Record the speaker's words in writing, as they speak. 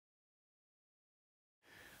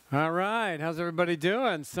All right. How's everybody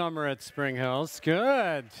doing? Summer at Spring Hills.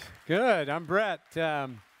 Good. Good. I'm Brett,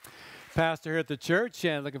 pastor here at the church,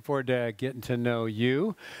 and looking forward to getting to know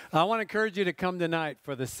you. I want to encourage you to come tonight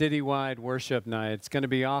for the citywide worship night. It's going to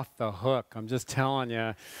be off the hook. I'm just telling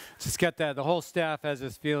you. Just get that. The whole staff has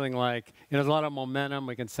this feeling like, there's a lot of momentum.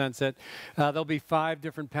 We can sense it. There'll be 5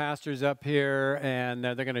 different pastors up here, and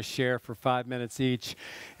they're going to share for 5 minutes each.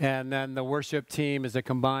 And then the worship team is a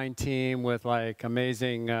combined team with like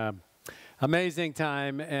amazing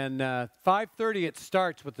time, and 5:30 it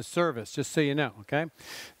starts with the service, just so you know, okay?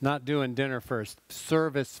 Not doing dinner first,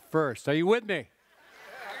 service first. Are you with me?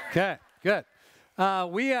 Okay, good.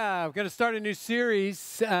 We are going to start a new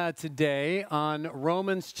series today on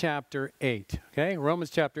Romans chapter 8, okay? Romans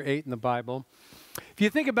chapter 8 in the Bible. If you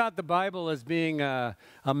think about the Bible as being a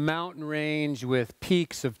mountain range with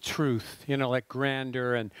peaks of truth, like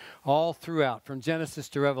grandeur and all throughout, from Genesis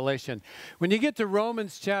to Revelation. When you get to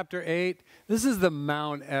Romans chapter 8, this is the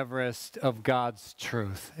Mount Everest of God's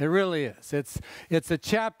truth. It really is. It's a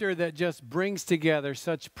chapter that just brings together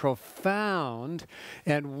such profound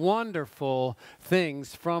and wonderful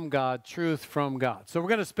things from God, truth from God. So we're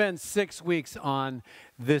going to spend 6 weeks on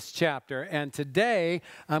this chapter, and today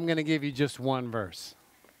I'm going to give you just one verse.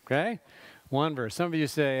 Okay? One verse. Some of you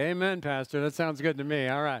say, amen, Pastor. That sounds good to me.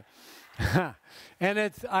 All right.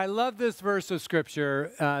 And I love this verse of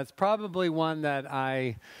Scripture. It's probably one that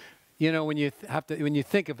when you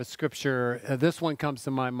think of a Scripture, this one comes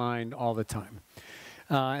to my mind all the time.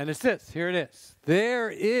 And it's this. Here it is. There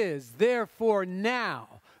is therefore now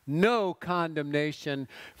no condemnation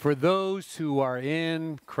for those who are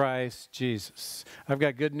in Christ Jesus. I've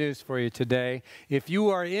got good news for you today. If you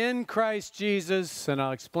are in Christ Jesus, and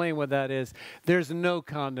I'll explain what that is, there's no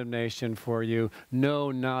condemnation for you. No,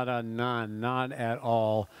 not a none, not at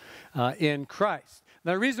all in Christ.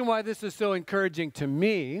 Now, the reason why this is so encouraging to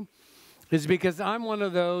me is because I'm one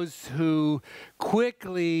of those who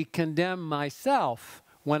quickly condemn myself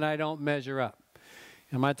when I don't measure up.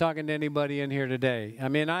 Am I talking to anybody in here today? I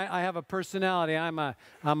mean, I have a personality. I'm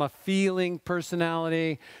a feeling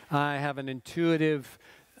personality. I have an intuitive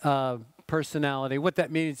personality. What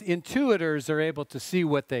that means, intuitors are able to see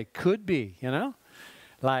what they could be,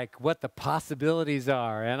 like what the possibilities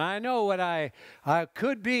are. And I know what I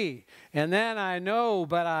could be. And then I know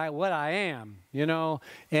what I am,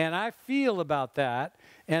 and I feel about that.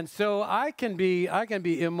 And so I can be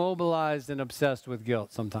immobilized and obsessed with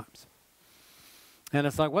guilt sometimes. And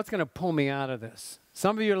it's like, what's going to pull me out of this?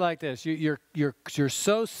 Some of you are like this. You're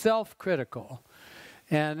so self-critical.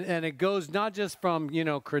 And it goes not just from,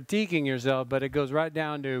 critiquing yourself, but it goes right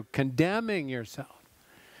down to condemning yourself.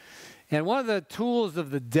 And one of the tools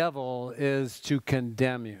of the devil is to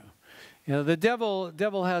condemn you. The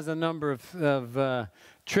devil has a number of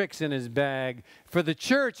tricks in his bag. For the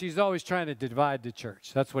church, he's always trying to divide the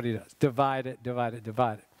church. That's what he does. Divide it, divide it,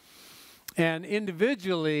 divide it. And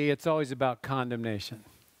individually, it's always about condemnation.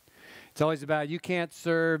 It's always about you can't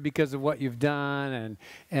serve because of what you've done,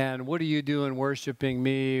 and what are you doing worshiping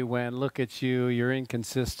me when look at you, you're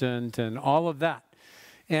inconsistent, and all of that.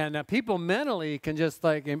 And people mentally can just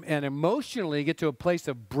and emotionally get to a place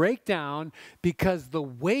of breakdown because the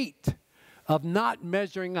weight of not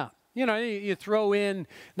measuring up. You throw in,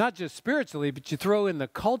 not just spiritually, but you throw in the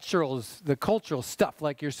cultural stuff,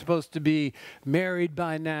 like you're supposed to be married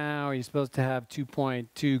by now, or you're supposed to have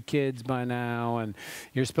 2.2 kids by now, and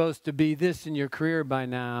you're supposed to be this in your career by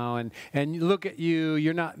now, and you look at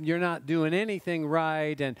you're not doing anything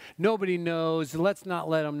right, and nobody knows, let's not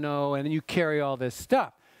let them know, and you carry all this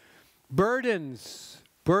stuff. Burdens,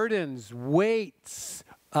 weights,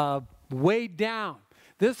 weighed down.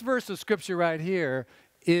 This verse of Scripture right here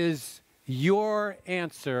is your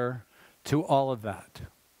answer to all of that.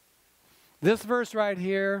 This verse right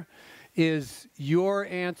here is your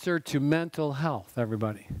answer to mental health,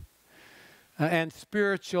 everybody, and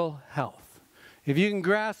spiritual health. If you can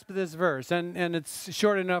grasp this verse, and it's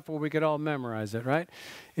short enough where we could all memorize it, right?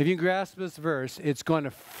 If you grasp this verse, it's going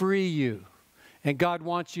to free you, and God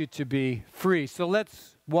wants you to be free. So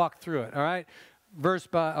let's walk through it, all right? Verse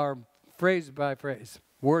by, or phrase by phrase,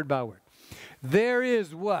 word by word. There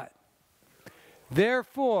is what?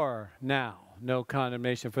 Therefore now, no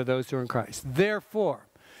condemnation for those who are in Christ. Therefore.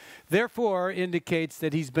 Therefore indicates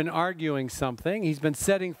that he's been arguing something. He's been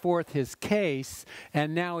setting forth his case,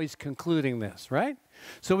 and now he's concluding this, right?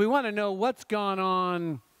 So we want to know what's gone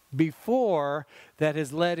on before that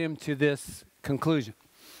has led him to this conclusion.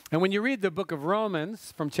 And when you read the book of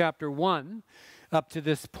Romans from chapter 1 up to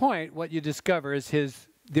this point, what you discover is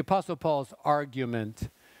the Apostle Paul's argument.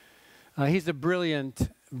 He's a brilliant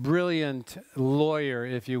lawyer,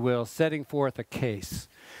 if you will, setting forth a case.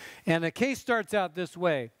 And the case starts out this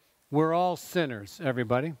way. We're all sinners,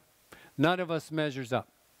 everybody. None of us measures up.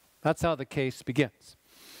 That's how the case begins.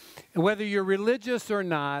 And whether you're religious or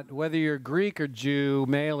not, whether you're Greek or Jew,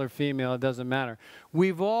 male or female, it doesn't matter.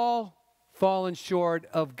 We've all fallen short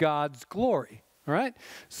of God's glory. All right?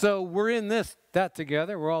 So we're in that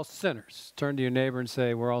together. We're all sinners. Turn to your neighbor and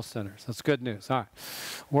say, we're all sinners. That's good news. All right.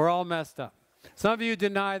 We're all messed up. Some of you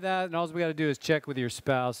deny that, and all we got to do is check with your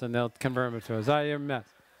spouse, and they'll confirm it to us. You're a mess.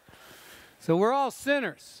 So we're all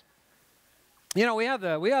sinners. You know, we have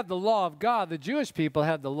the law of God. The Jewish people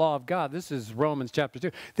had the law of God. This is Romans chapter 2.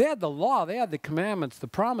 They had the law. They had the commandments, the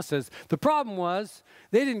promises. The problem was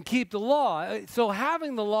they didn't keep the law. So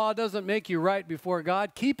having the law doesn't make you right before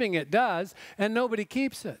God. Keeping it does, and nobody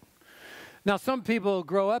keeps it. Now, some people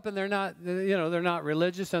grow up and they're not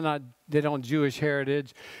religious. They don't Jewish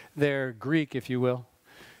heritage. They're Greek, if you will,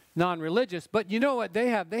 non-religious. But you know what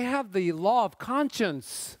they have? They have the law of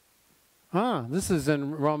conscience. This is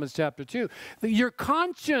in Romans chapter 2. Your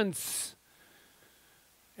conscience,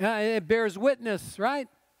 it bears witness, right?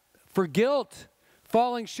 For guilt,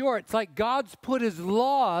 falling short. It's like God's put his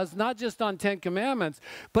laws, not just on 10 commandments,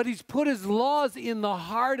 but he's put his laws in the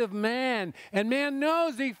heart of man. And man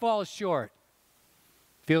knows he falls short.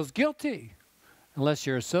 Feels guilty. Unless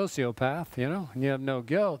you're a sociopath, and you have no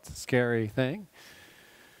guilt. It's a scary thing.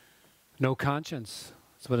 No conscience.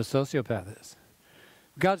 That's what a sociopath is.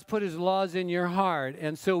 God's put his laws in your heart,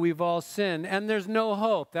 and so we've all sinned, and there's no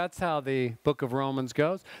hope. That's how the book of Romans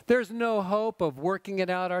goes. There's no hope of working it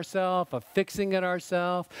out ourselves, of fixing it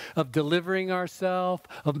ourselves, of delivering ourselves,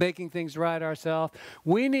 of making things right ourselves.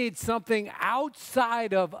 We need something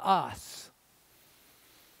outside of us.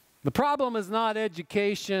 The problem is not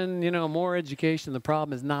education, more education. The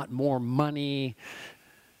problem is not more money.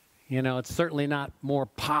 It's certainly not more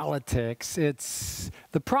politics.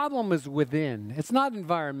 The problem is within. It's not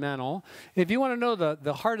environmental. If you want to know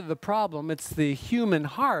the heart of the problem, it's the human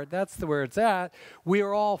heart. That's where it's at. We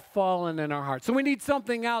are all fallen in our heart. So we need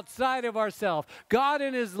something outside of ourselves. God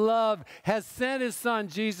in his love has sent his son,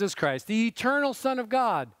 Jesus Christ, the eternal Son of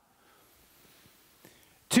God,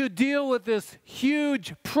 to deal with this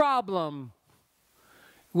huge problem,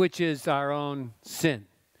 which is our own sin.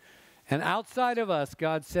 And outside of us,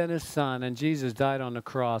 God sent his son, and Jesus died on the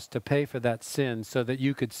cross to pay for that sin so that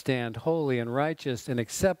you could stand holy and righteous and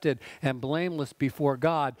accepted and blameless before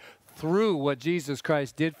God through what Jesus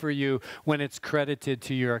Christ did for you when it's credited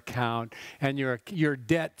to your account and your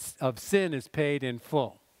debt of sin is paid in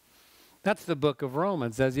full. That's the book of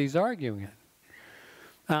Romans as he's arguing it.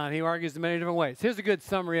 He argues in many different ways. Here's a good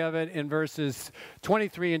summary of it in verses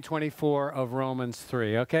 23 and 24 of Romans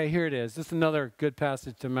 3. Okay, here it is. This is another good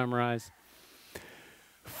passage to memorize.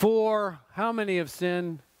 For how many have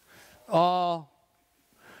sinned? All.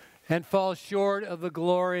 And fall short of the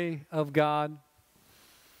glory of God.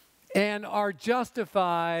 And are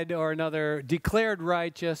justified, or another, declared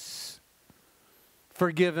righteous,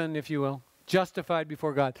 forgiven, if you will, justified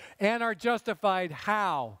before God. And are justified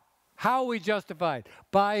how? How are we justified?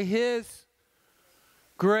 By his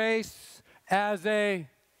grace as a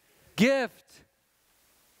gift.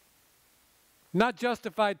 Not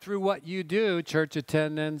justified through what you do, church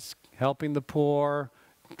attendance, helping the poor,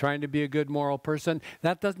 trying to be a good moral person.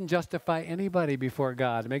 That doesn't justify anybody before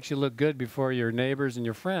God. It makes you look good before your neighbors and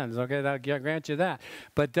your friends. Okay, that'll grant you that.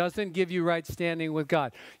 But doesn't give you right standing with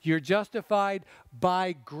God. You're justified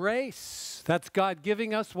by grace. That's God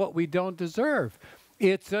giving us what we don't deserve.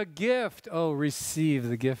 It's a gift. Oh, receive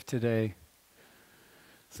the gift today.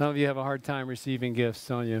 Some of you have a hard time receiving gifts,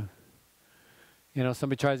 don't you?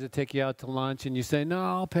 Somebody tries to take you out to lunch and you say, no,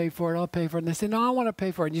 I'll pay for it, I'll pay for it. And they say, no, I want to pay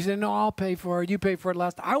for it. And you say, no, I'll pay for it. You pay for it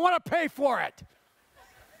last time. I want to pay for it.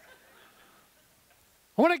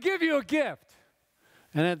 I want to give you a gift.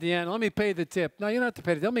 And at the end, let me pay the tip. No, you don't have to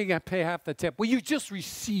pay the tip. Let me pay half the tip. Well, you just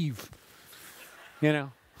receive,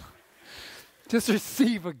 Just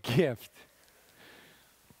receive a gift.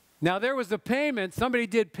 Now, there was a payment. Somebody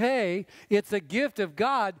did pay. It's a gift of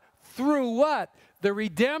God through what? The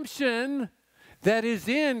redemption that is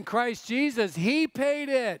in Christ Jesus. He paid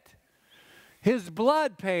it. His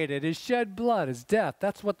blood paid it. His shed blood, his death.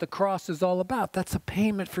 That's what the cross is all about. That's a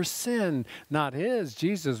payment for sin. Not his.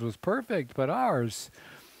 Jesus was perfect, but ours.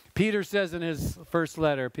 Peter says in his first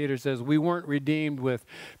letter, Peter says, we weren't redeemed with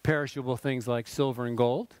perishable things like silver and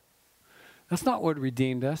gold. That's not what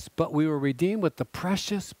redeemed us, but we were redeemed with the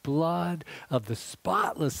precious blood of the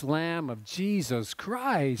spotless Lamb of Jesus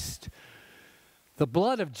Christ. The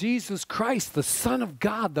blood of Jesus Christ, the Son of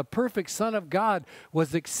God, the perfect Son of God,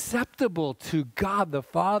 was acceptable to God the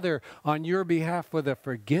Father on your behalf for the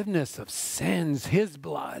forgiveness of sins, his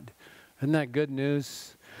blood. Isn't that good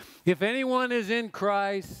news? If anyone is in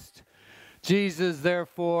Christ Jesus,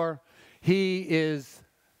 therefore, he is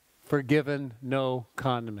forgiven, no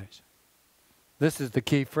condemnation. This is the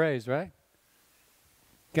key phrase, right?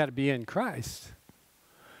 Got to be in Christ.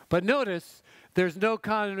 But notice, there's no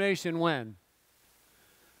condemnation when?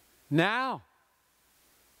 Now.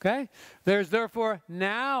 Okay? There's therefore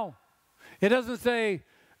now. It doesn't say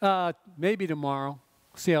maybe tomorrow.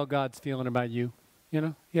 See how God's feeling about you. You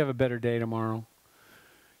know, you have a better day tomorrow.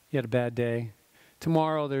 You had a bad day.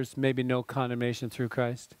 Tomorrow there's maybe no condemnation through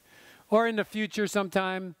Christ. Or in the future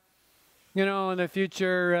sometime, you know, in the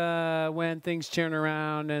future when things turn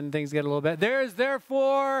around and things get a little bit. There is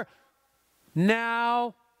therefore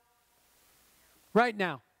now, right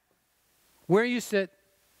now, where you sit,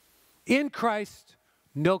 in Christ,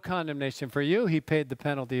 no condemnation for you. He paid the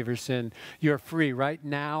penalty of your sin. You're free right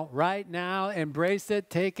now. Right now. Embrace it.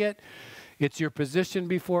 Take it. It's your position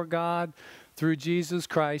before God through Jesus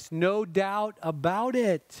Christ. No doubt about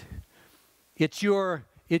it. It's your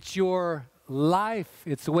life.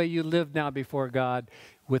 It's the way you live now before God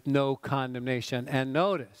with no condemnation. And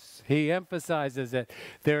notice, he emphasizes it.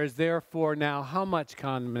 There is therefore now how much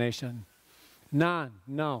condemnation? None.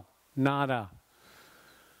 No. Nada.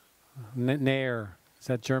 Nair. Is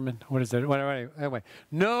that German? What is it? Anyway,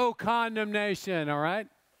 no condemnation, all right?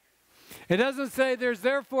 It doesn't say there's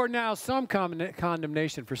therefore now some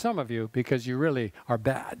condemnation for some of you because you really are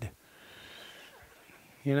bad.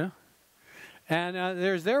 You know? And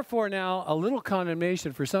there's therefore now a little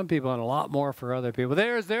condemnation for some people and a lot more for other people.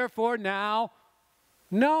 There's therefore now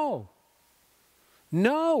no.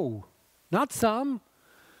 No. Not some.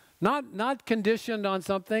 Not conditioned on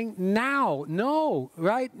something. Now. No.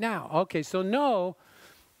 Right now. Okay, so no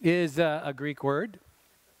is a Greek word.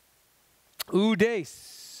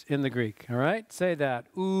 Oudes in the Greek. All right? Say that.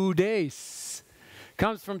 Oudes.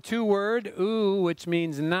 Comes from two words. Ou, which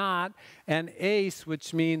means not, and eis,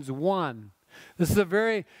 which means one.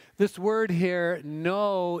 This word here,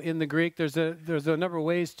 no, in the Greek, there's a number of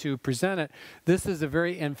ways to present it. This is a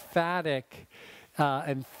very emphatic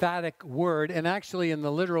word, and actually in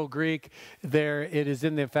the literal Greek, there it is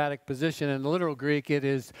in the emphatic position. In the literal Greek, it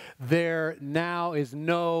is there now is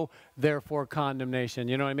no, therefore condemnation.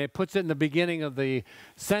 You know what I mean? It puts it in the beginning of the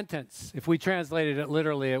sentence. If we translated it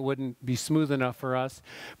literally, it wouldn't be smooth enough for us.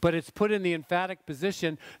 But it's put in the emphatic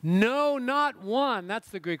position. No, not one. That's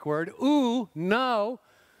the Greek word. Ou, no,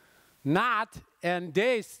 not, and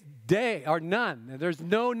des, or none. There's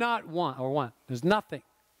no, not one, or one. There's nothing.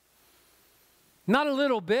 Not a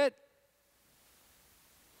little bit.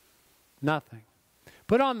 Nothing.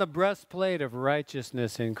 Put on the breastplate of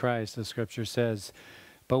righteousness in Christ, the scripture says,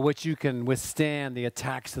 but which you can withstand the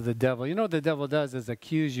attacks of the devil. You know what the devil does is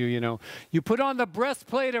accuse you, you know. You put on the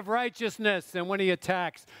breastplate of righteousness, and when he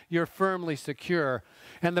attacks, you're firmly secure.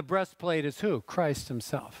 And the breastplate is who? Christ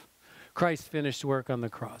himself. Christ's finished work on the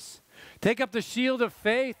cross. Take up the shield of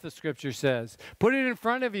faith, the scripture says. Put it in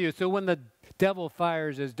front of you so when the devil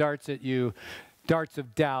fires his darts at you, darts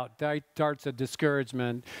of doubt, darts of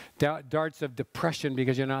discouragement, darts of depression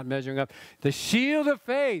because you're not measuring up. The shield of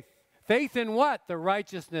faith. Faith in what? The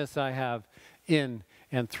righteousness I have in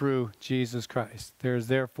and through Jesus Christ. There is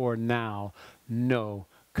therefore now no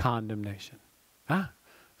condemnation.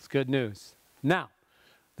 It's good news. Now,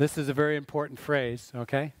 this is a very important phrase,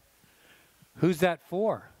 okay? Who's that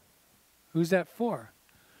for? Who's that for?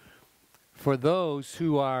 For those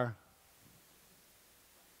who are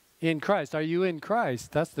in Christ. Are you in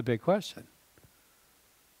Christ? That's the big question.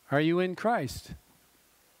 Are you in Christ?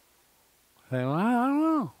 Well, I don't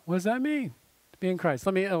know. What does that mean? To be in Christ.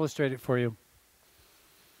 Let me illustrate it for you.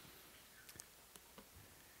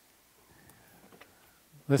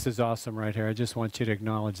 This is awesome right here. I just want you to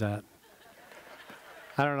acknowledge that.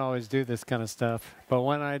 I don't always do this kind of stuff, but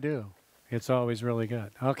when I do, it's always really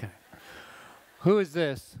good. Okay. Who is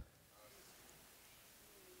this?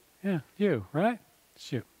 Yeah, you, right?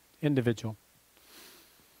 It's you. Individual.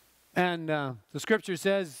 And the scripture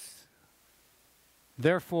says,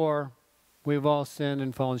 therefore, we've all sinned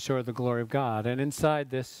and fallen short of the glory of God. And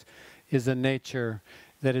inside this is a nature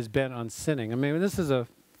that is bent on sinning. I mean, this is a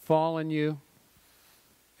fallen you,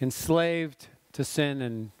 enslaved to sin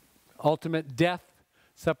and ultimate death,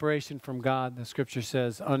 separation from God, the scripture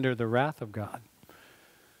says, under the wrath of God.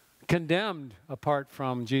 Condemned apart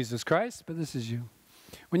from Jesus Christ, but this is you.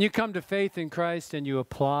 When you come to faith in Christ and you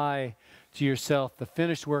apply to yourself the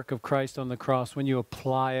finished work of Christ on the cross, when you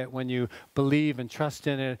apply it, when you believe and trust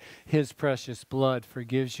in it, his precious blood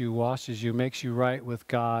forgives you, washes you, makes you right with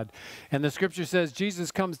God. And the scripture says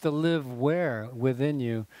Jesus comes to live where? Within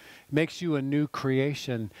you. Makes you a new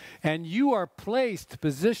creation. And you are placed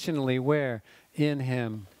positionally where? In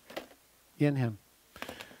him. in him.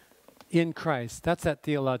 In Christ. That's that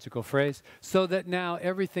theological phrase. So that now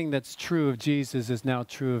everything that's true of Jesus is now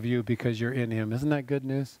true of you because you're in him. Isn't that good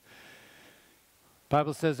news?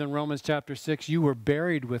 Bible says in Romans chapter 6, you were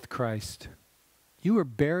buried with Christ. You were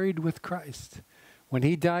buried with Christ. When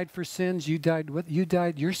he died for sins,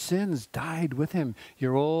 your sins died with him,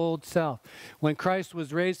 your old self. When Christ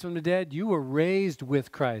was raised from the dead, you were raised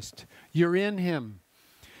with Christ. You're in him.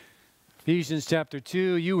 Ephesians chapter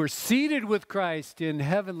 2, you were seated with Christ in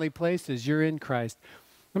heavenly places. You're in Christ.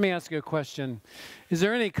 Let me ask you a question. Is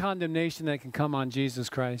there any condemnation that can come on Jesus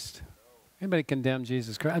Christ? Anybody condemn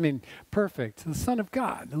Jesus Christ? I mean, perfect. The Son of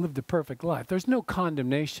God who lived a perfect life. There's no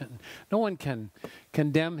condemnation. No one can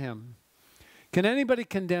condemn him. Can anybody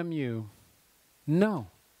condemn you? No.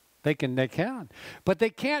 They can. But they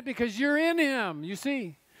can't because you're in him. You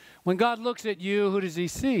see, when God looks at you, who does he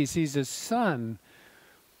see? He sees his Son.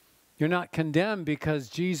 You're not condemned because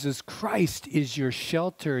Jesus Christ is your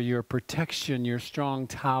shelter, your protection, your strong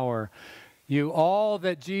tower. All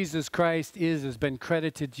that Jesus Christ is has been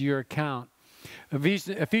credited to your account.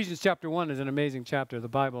 Ephesians chapter 1 is an amazing chapter of the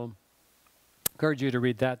Bible. I encourage you to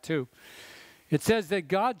read that too. It says that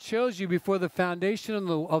God chose you before the foundation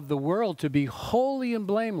of the world to be holy and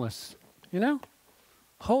blameless. You know?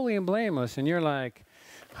 Holy and blameless. And you're like,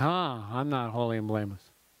 I'm not holy and blameless.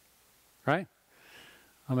 Right?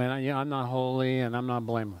 I mean, I'm not holy and I'm not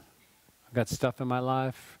blameless. I've got stuff in my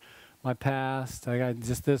life, my past. I got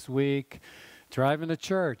just this week, driving to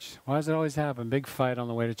church. Why does it always happen? Big fight on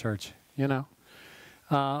the way to church, you know.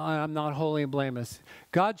 I'm not holy and blameless.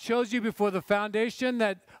 God chose you before the foundation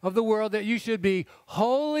of the world that you should be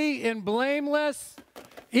holy and blameless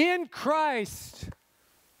in Christ.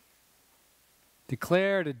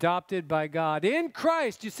 Declared, adopted by God. In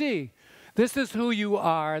Christ, you see. This is who you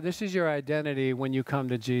are. This is your identity when you come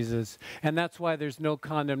to Jesus. And that's why there's no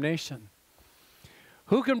condemnation.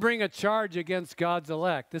 Who can bring a charge against God's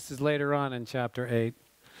elect? This is later on in chapter 8.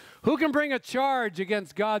 Who can bring a charge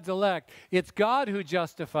against God's elect? It's God who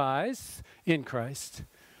justifies in Christ.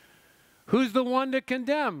 Who's the one to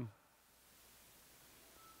condemn?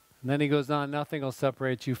 And then he goes on, nothing will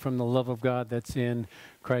separate you from the love of God that's in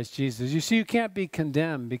Christ Jesus. You see, you can't be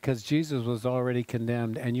condemned because Jesus was already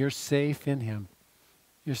condemned and you're safe in him.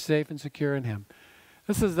 You're safe and secure in him.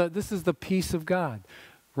 This is the peace of God.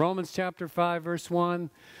 Romans chapter 5, verse 1,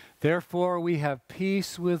 therefore we have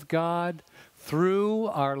peace with God through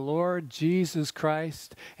our Lord Jesus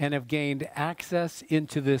Christ and have gained access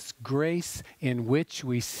into this grace in which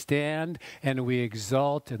we stand and we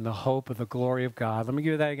exalt in the hope of the glory of God. Let me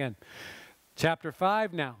give you that again. Chapter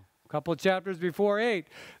 5 now, a couple of chapters before 8.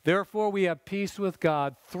 Therefore we have peace with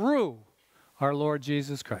God through our Lord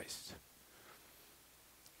Jesus Christ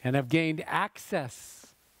and have gained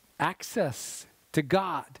access to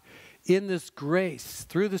God in this grace,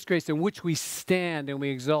 through this grace in which we stand and we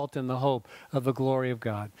exalt in the hope of the glory of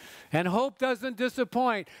God. And hope doesn't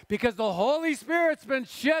disappoint because the Holy Spirit's been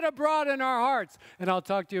shed abroad in our hearts. And I'll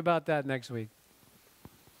talk to you about that next week.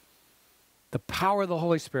 The power of the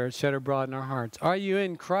Holy Spirit shed abroad in our hearts. Are you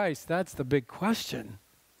in Christ? That's the big question.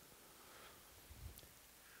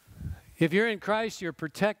 If you're in Christ, you're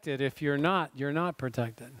protected. If you're not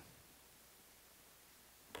protected.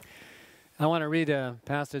 I want to read a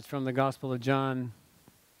passage from the Gospel of John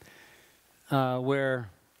where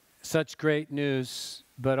such great news,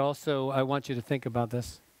 but also I want you to think about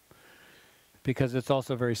this because it's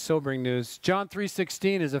also very sobering news. John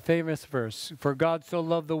 3:16 is a famous verse. For God so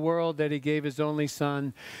loved the world that he gave his only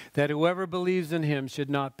Son, that whoever believes in him should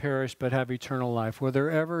not perish but have eternal life. Were there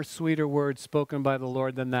ever sweeter words spoken by the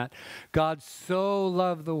Lord than that? God so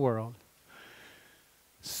loved the world,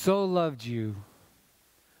 so loved you,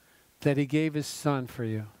 that he gave his Son for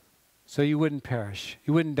you so you wouldn't perish.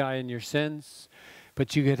 You wouldn't die in your sins,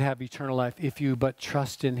 but you could have eternal life if you but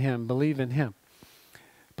trust in him, believe in him.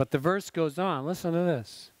 But the verse goes on. Listen to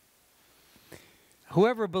this.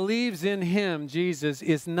 Whoever believes in him, Jesus,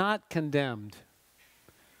 is not condemned.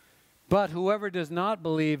 But whoever does not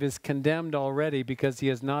believe is condemned already because he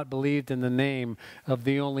has not believed in the name of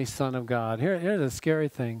the only Son of God. Here's the scary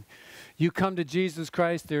thing. You come to Jesus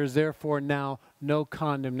Christ, there is therefore now no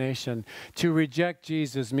condemnation. To reject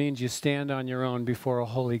Jesus means you stand on your own before a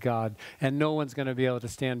holy God. And no one's going to be able to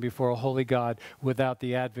stand before a holy God without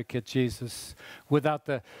the advocate Jesus, without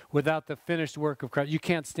the finished work of Christ. You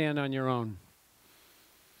can't stand on your own.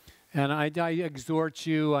 And I exhort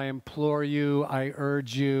you, I implore you, I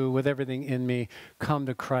urge you with everything in me, come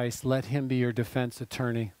to Christ. Let him be your defense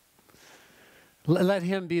attorney. Let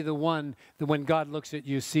him be the one that when God looks at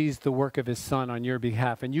you, sees the work of his Son on your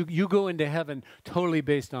behalf. And you go into heaven totally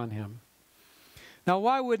based on him. Now,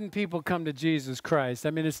 why wouldn't people come to Jesus Christ?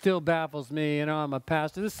 I mean, it still baffles me. You know, I'm a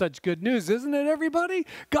pastor. This is such good news, isn't it, everybody?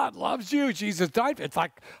 God loves you. Jesus died. It's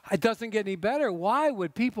like, it doesn't get any better. Why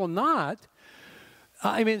would people not?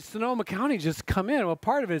 I mean, Sonoma County just come in. Well,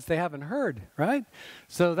 part of it is they haven't heard, right?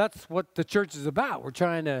 So that's what the church is about. We're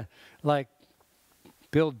trying to, like,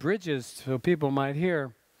 build bridges so people might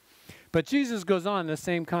hear. But Jesus goes on in the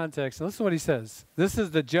same context. And listen to what he says. This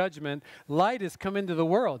is the judgment. Light has come into the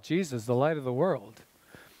world. Jesus, the light of the world.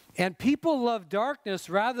 And people love darkness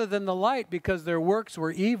rather than the light because their works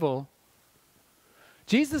were evil.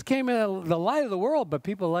 Jesus came in the light of the world, but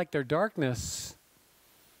people like their darkness.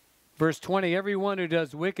 Verse 20, everyone who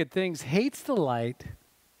does wicked things hates the light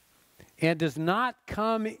and does not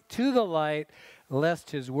come to the light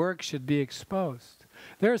lest his work should be exposed.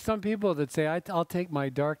 There are some people that say, I'll take my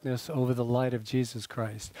darkness over the light of Jesus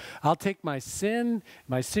Christ. I'll take my sin,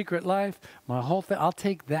 my secret life, my whole thing. I'll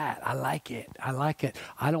take that. I like it. I like it.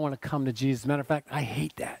 I don't want to come to Jesus. Matter of fact, I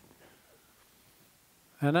hate that.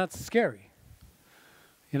 And that's scary.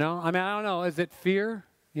 You know, I mean, I don't know. Is it fear?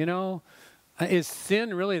 You know, is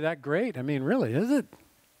sin really that great? I mean, really, is it?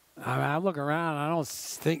 I mean, I look around, I don't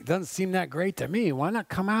think, it doesn't seem that great to me. Why not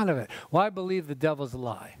come out of it? Why believe the devil's a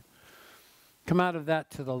lie? Come out of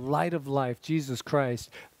that to the light of life, Jesus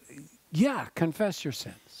Christ. Yeah, confess your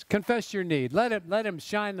sins. Confess your need. Let him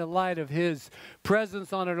shine the light of his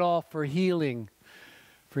presence on it all for healing.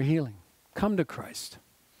 For healing. Come to Christ.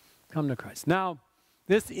 Come to Christ. Now,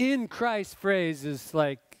 this in Christ phrase is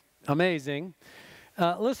like amazing.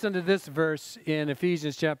 Listen to this verse in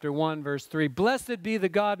Ephesians chapter 1, verse 3. Blessed be the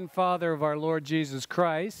God and Father of our Lord Jesus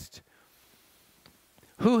Christ,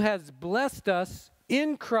 who has blessed us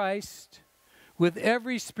in Christ with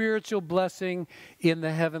every spiritual blessing in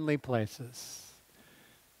the heavenly places.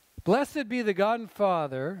 Blessed be the God and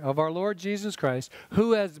Father of our Lord Jesus Christ,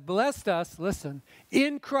 who has blessed us, listen,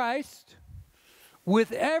 in Christ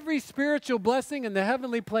with every spiritual blessing in the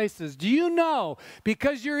heavenly places. Do you know,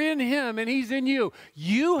 because you're in him and he's in you,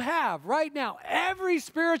 you have right now every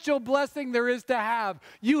spiritual blessing there is to have.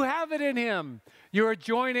 You have it in him. You're a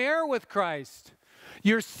joint heir with Christ.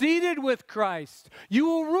 You're seated with Christ. You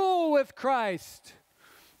will rule with Christ.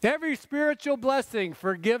 Every spiritual blessing,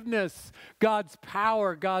 forgiveness, God's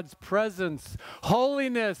power, God's presence,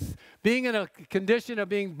 holiness, being in a condition of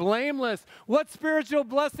being blameless. What spiritual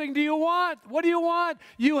blessing do you want? What do you want?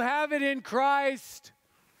 You have it in Christ.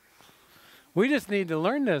 We just need to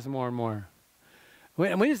learn this more and more. We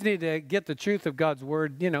just need to get the truth of God's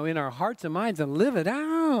word, you know, in our hearts and minds and live it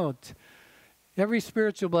out. Every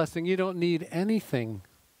spiritual blessing, you don't need anything.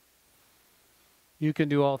 You can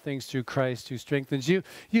do all things through Christ who strengthens you.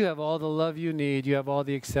 You have all the love you need. You have all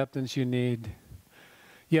the acceptance you need.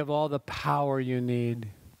 You have all the power you need.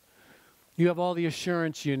 You have all the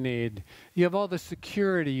assurance you need. You have all the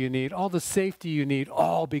security you need, all the safety you need,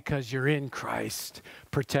 all because you're in Christ,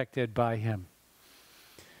 protected by him.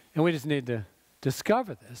 And we just need to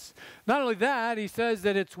discover this. Not only that, he says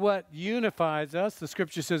that it's what unifies us. The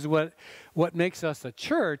scripture says what makes us a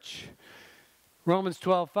church. Romans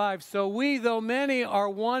 12:5. So we, though many, are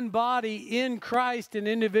one body in Christ and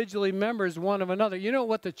individually members one of another. You know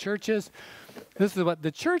what the church is? This is what the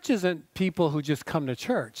church isn't people who just come to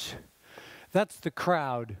church. That's the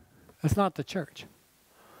crowd. That's not the church.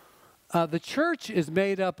 The church is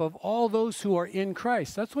made up of all those who are in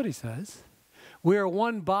Christ. That's what he says. We are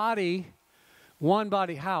one body. One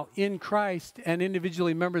body, how? In Christ and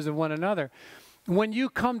individually members of one another. When you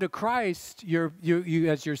come to Christ, you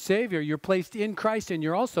as your Savior, you're placed in Christ and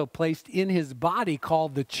you're also placed in his body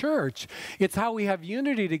called the church. It's how we have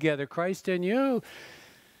unity together. Christ in you,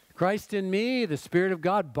 Christ in me, the Spirit of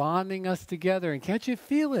God bonding us together. And can't you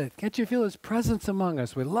feel it? Can't you feel his presence among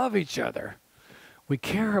us? We love each other. We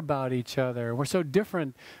care about each other. We're so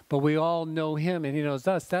different, but we all know him and he knows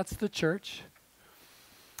us. That's the church.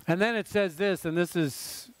 And then it says this, and this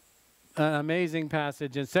is an amazing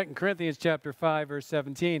passage in 2 Corinthians chapter 5, verse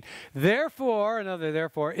 17. Therefore, another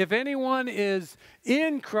therefore, if anyone is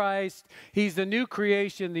in Christ, he's a new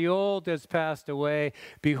creation. The old has passed away.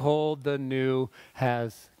 Behold, the new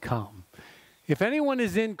has come. If anyone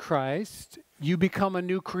is in Christ, you become a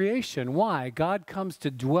new creation. Why? God comes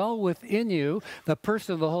to dwell within you, the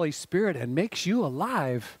person of the Holy Spirit, and makes you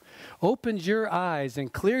alive, opens your eyes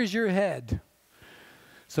and clears your head,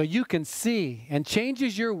 so you can see, and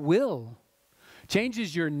changes your will,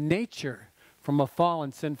 changes your nature from a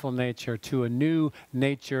fallen sinful nature to a new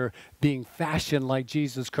nature being fashioned like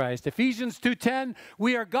Jesus Christ. Ephesians 2:10,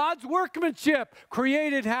 we are God's workmanship,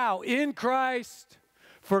 created how? In Christ,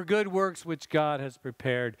 for good works which God has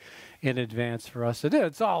prepared in advance for us to do.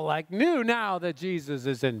 It's all like new now that Jesus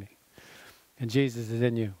is in me. and Jesus is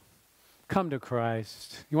in you. Come to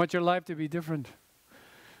Christ. You want your life to be different?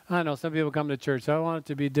 I know some people come to church, I want it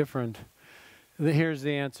to be different. Here's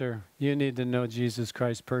the answer. You need to know Jesus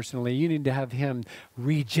Christ personally. You need to have him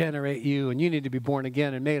regenerate you, and you need to be born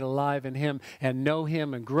again and made alive in him and know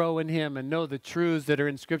him and grow in him and know the truths that are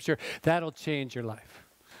in Scripture. That'll change your life.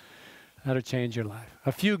 That'll change your life.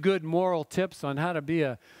 A few good moral tips on how to be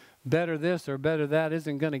a better this or better that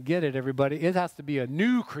isn't going to get it, everybody. It has to be a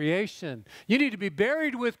new creation. You need to be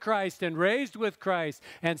buried with Christ and raised with Christ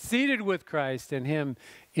and seated with Christ and him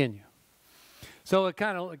in you. So it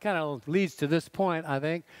kind of leads to this point, I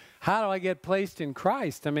think. How do I get placed in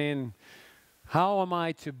Christ? I mean, how am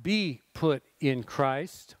I to be put in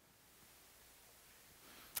Christ?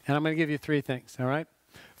 And I'm going to give you three things, all right?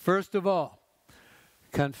 First of all,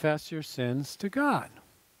 confess your sins to God.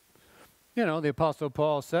 You know, the Apostle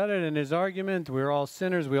Paul said it in his argument. We're all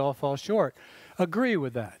sinners. We all fall short. Agree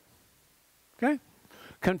with that. Okay?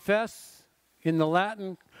 Confess in the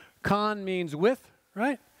Latin, con means with,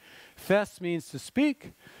 right? Fess means to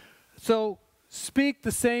speak. So speak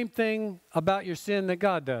the same thing about your sin that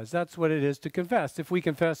God does. That's what it is to confess. If we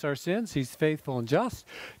confess our sins, he's faithful and just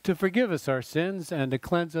to forgive us our sins and to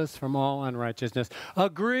cleanse us from all unrighteousness.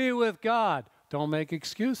 Agree with God. Don't make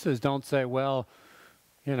excuses. Don't say, well,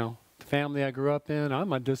 you know, the family I grew up in,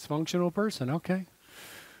 I'm a dysfunctional person. Okay.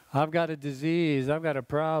 I've got a disease. I've got a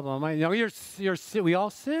problem. We all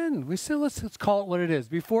sin. We sin. Let's call it what it is.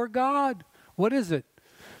 Before God, what is it?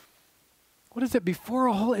 What is it? Before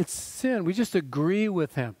a whole, it's sin. We just agree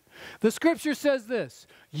with him. The Scripture says this: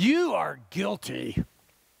 you are guilty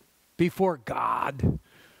before God.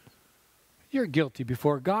 You're guilty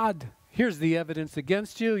before God. Here's the evidence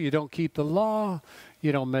against you. You don't keep the law.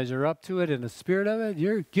 You don't measure up to it in the spirit of it.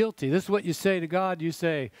 You're guilty. This is what you say to God. You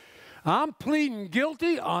say, I'm pleading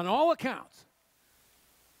guilty on all accounts.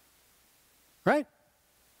 Right?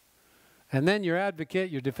 And then your advocate,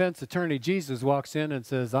 your defense attorney, Jesus, walks in and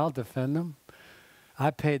says, I'll defend them. I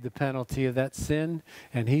paid the penalty of that sin,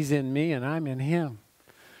 and he's in me, and I'm in him.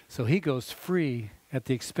 So he goes free at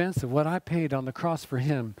the expense of what I paid on the cross for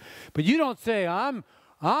him. But you don't say, I'm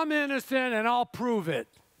innocent, and I'll prove it.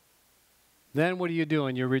 Then what are you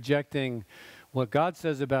doing? You're rejecting what God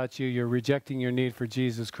says about you. You're rejecting your need for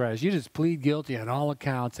Jesus Christ. You just plead guilty on all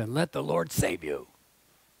accounts and let the Lord save you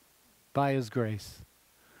by his grace.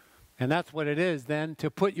 And that's what it is then, to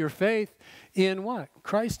put your faith in what?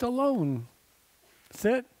 Christ alone. That's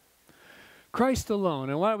it. Christ alone.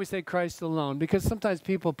 And why do we say Christ alone? Because sometimes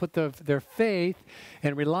people put their faith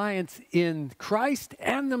and reliance in Christ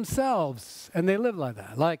and themselves, and they live like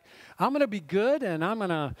that. Like, I'm going to be good, and I'm going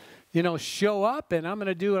to, show up, and I'm going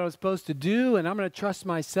to do what I was supposed to do, and I'm going to trust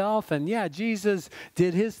myself, and yeah, Jesus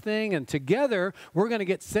did his thing, and together we're going to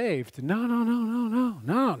get saved. No.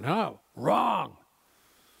 Wrong.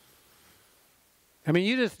 I mean,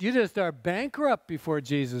 you just are bankrupt before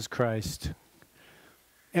Jesus Christ.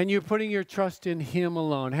 And you're putting your trust in him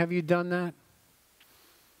alone. Have you done that?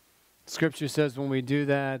 Scripture says when we do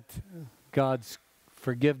that, God's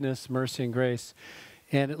forgiveness, mercy, and grace.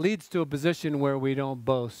 And it leads to a position where we don't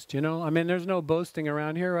boast, I mean, there's no boasting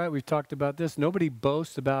around here, right? We've talked about this. Nobody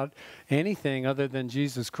boasts about anything other than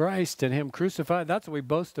Jesus Christ and him crucified. That's what we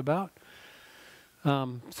boast about.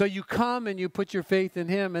 So you come and you put your faith in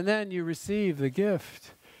him, and then you receive the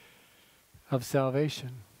gift of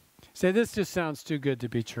salvation. Say, this just sounds too good to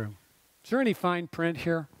be true. Is there any fine print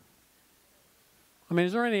here? I mean,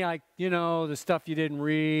 is there any, the stuff you didn't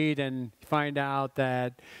read and find out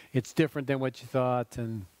that it's different than what you thought?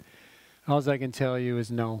 And all I can tell you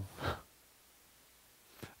is no.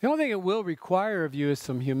 The only thing it will require of you is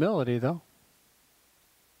some humility, though.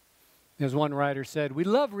 As one writer said, we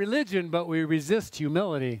love religion, but we resist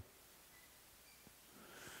humility.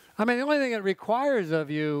 I mean, the only thing it requires of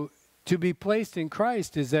you to be placed in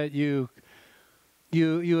Christ is that you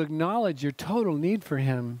acknowledge your total need for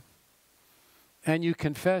him, and you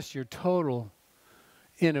confess your total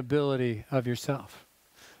inability of yourself.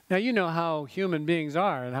 Now, you know how human beings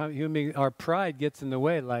are, and how our pride gets in the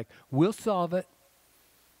way. Like, we'll solve it,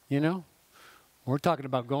 We're talking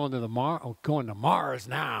about going to Mars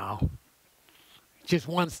now. Just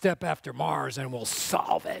one step after Mars, and we'll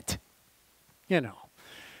solve it.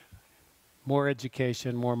 More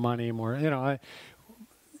education, more money, more,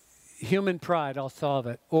 human pride, I'll solve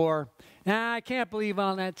it. Or, I can't believe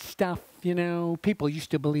all that stuff, People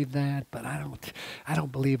used to believe that, but I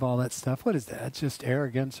don't believe all that stuff. What is that? It's just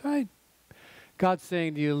arrogance, right? God's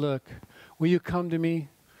saying to you, look, will you come to me?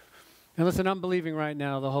 And listen, I'm believing right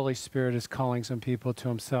now the Holy Spirit is calling some people to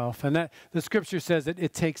himself. And that the scripture says that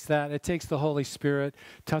it takes that. It takes the Holy Spirit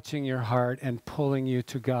touching your heart and pulling you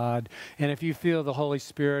to God. And if you feel the Holy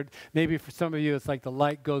Spirit, maybe for some of you it's like the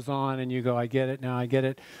light goes on and you go, I get it now, I get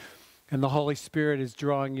it. And the Holy Spirit is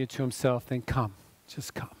drawing you to himself, then come.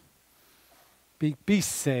 Just come. Be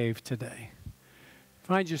saved today.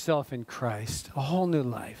 Find yourself in Christ, a whole new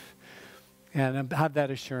life. And have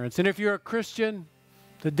that assurance. And if you're a Christian,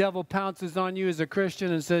 the devil pounces on you as a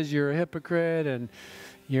Christian and says you're a hypocrite and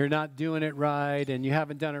you're not doing it right and you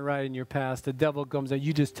haven't done it right in your past. The devil comes and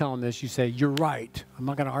you just tell him this. You say, you're right. I'm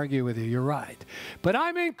not going to argue with you. You're right. But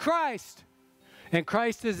I'm in Christ and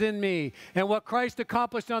Christ is in me. And what Christ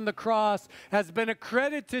accomplished on the cross has been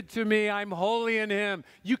accredited to me. I'm holy in him.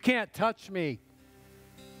 You can't touch me.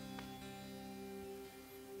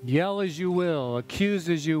 Yell as you will, accuse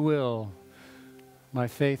as you will. My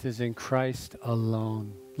faith is in Christ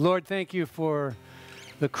alone. Lord, thank you for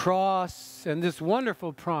the cross and this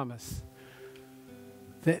wonderful promise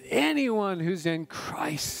that anyone who's in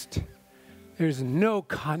Christ, there's no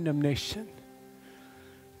condemnation.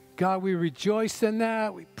 God, we rejoice in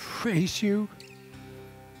that. We praise you.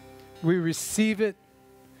 We receive it.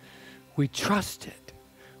 We trust it.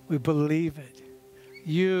 We believe it.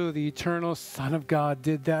 You, the eternal Son of God,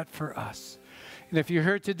 did that for us. And if you're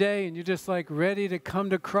here today and you're just like ready to come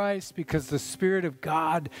to Christ because the Spirit of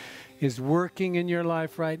God is working in your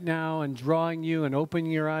life right now and drawing you and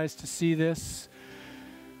opening your eyes to see this,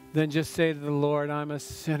 then just say to the Lord, I'm a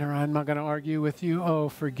sinner. I'm not going to argue with you. Oh,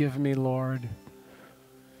 forgive me, Lord.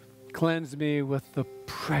 Cleanse me with the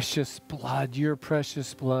precious blood, your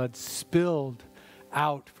precious blood spilled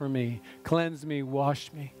out for me. Cleanse me,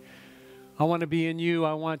 wash me. I want to be in you.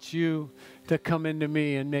 I want you to come into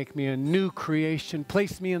me and make me a new creation.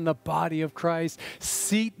 Place me in the body of Christ.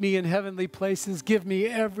 Seat me in heavenly places. Give me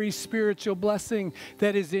every spiritual blessing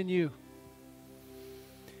that is in you.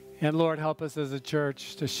 And Lord, help us as a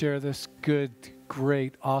church to share this good,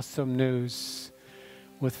 great, awesome news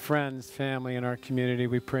with friends, family, and our community.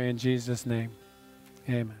 We pray in Jesus' name.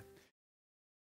 Amen.